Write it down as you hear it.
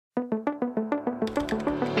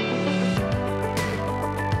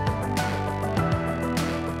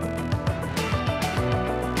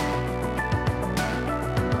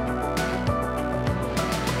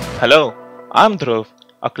Hello, I'm Dhruv,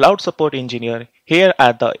 a cloud support engineer here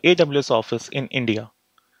at the AWS office in India.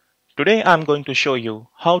 Today I'm going to show you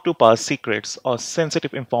how to pass secrets or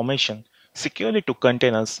sensitive information securely to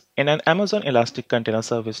containers in an Amazon Elastic Container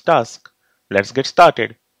Service task. Let's get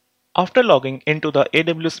started. After logging into the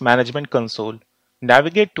AWS Management Console,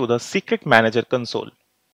 navigate to the Secret Manager console.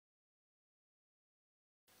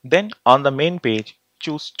 Then on the main page,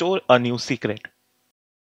 choose Store a new secret.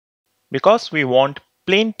 Because we want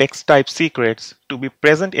plain text type secrets to be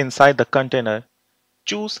present inside the container,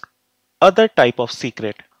 choose Other type of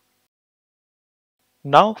secret.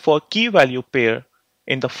 Now for key value pair,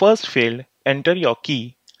 in the first field enter your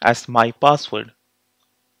key as my password,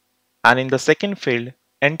 and in the second field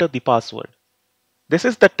enter the password. This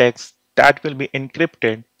is the text that will be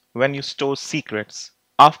encrypted when you store secrets.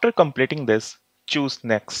 After completing this, choose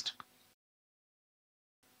Next.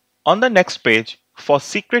 On the next page, for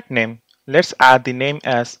secret name, let's add the name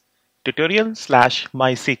as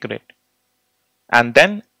tutorial/mysecret, and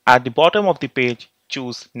then at the bottom of the page,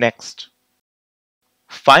 choose Next.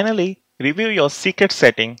 Finally, review your secret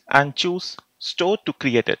setting and choose Store to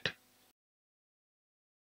create it.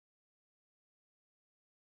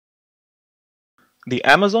 The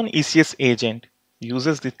Amazon ECS agent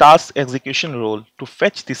uses the task execution role to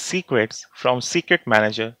fetch the secrets from Secret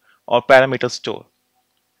Manager or Parameter Store.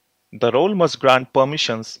 The role must grant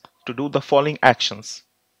permissions to do the following actions: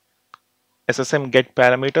 SSM get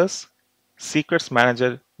parameters, Secrets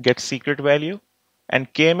Manager get secret value,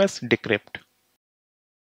 and KMS decrypt.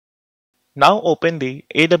 Now open the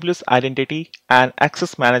AWS Identity and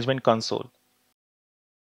Access Management console,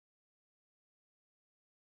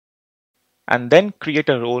 and then create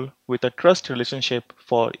a role with a trust relationship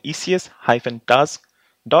for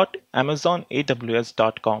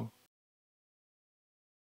ecs-task.amazonaws.com.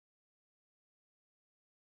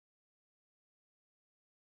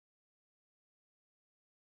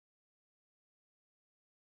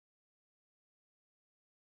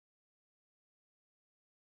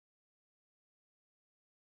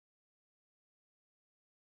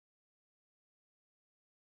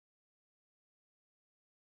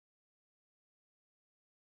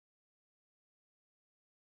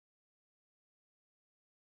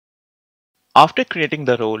 After creating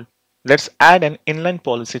the role, let's add an inline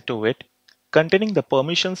policy to it containing the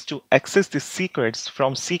permissions to access the secrets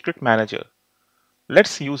from Secret Manager.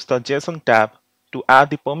 Let's use the JSON tab to add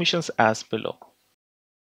the permissions as below.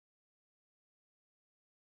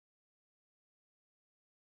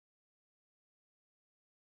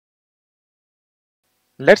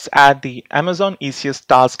 Let's add the Amazon ECS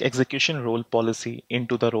task execution role policy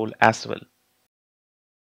into the role as well.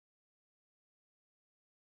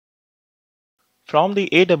 From the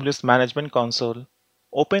AWS Management Console,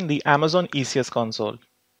 open the Amazon ECS console.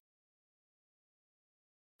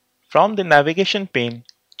 From the navigation pane,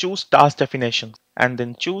 choose Task Definition and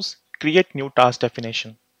then choose Create New Task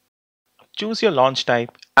Definition. Choose your launch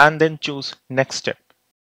type and then choose Next Step.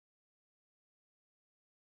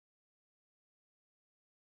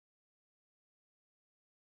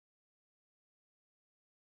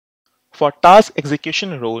 For Task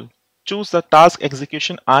Execution role, choose the Task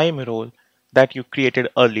Execution IAM role that you created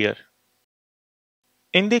earlier.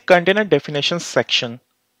 In the Container Definitions section,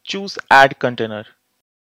 choose Add Container.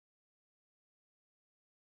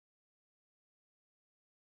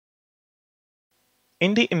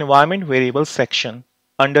 In the Environment Variables section,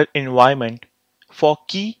 under Environment, for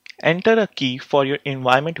key, enter a key for your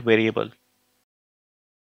environment variable.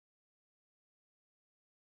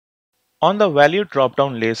 On the Value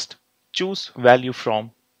drop-down list, choose Value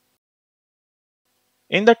From.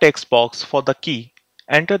 In the text box for the key,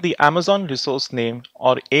 enter the Amazon Resource Name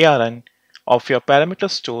or ARN of your Parameter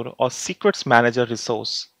Store or Secrets Manager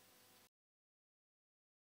resource.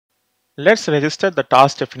 Let's register the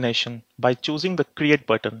task definition by choosing the Create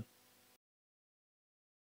button.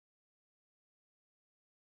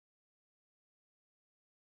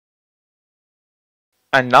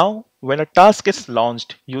 And now, when a task is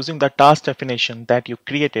launched using the task definition that you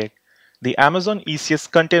created, the Amazon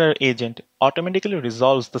ECS container agent automatically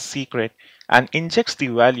resolves the secret and injects the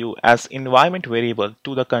value as environment variable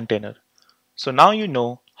to the container. So now you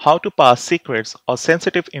know how to pass secrets or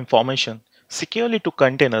sensitive information securely to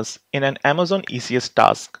containers in an Amazon ECS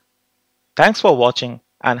task. Thanks for watching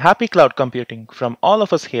and happy cloud computing from all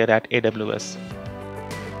of us here at AWS.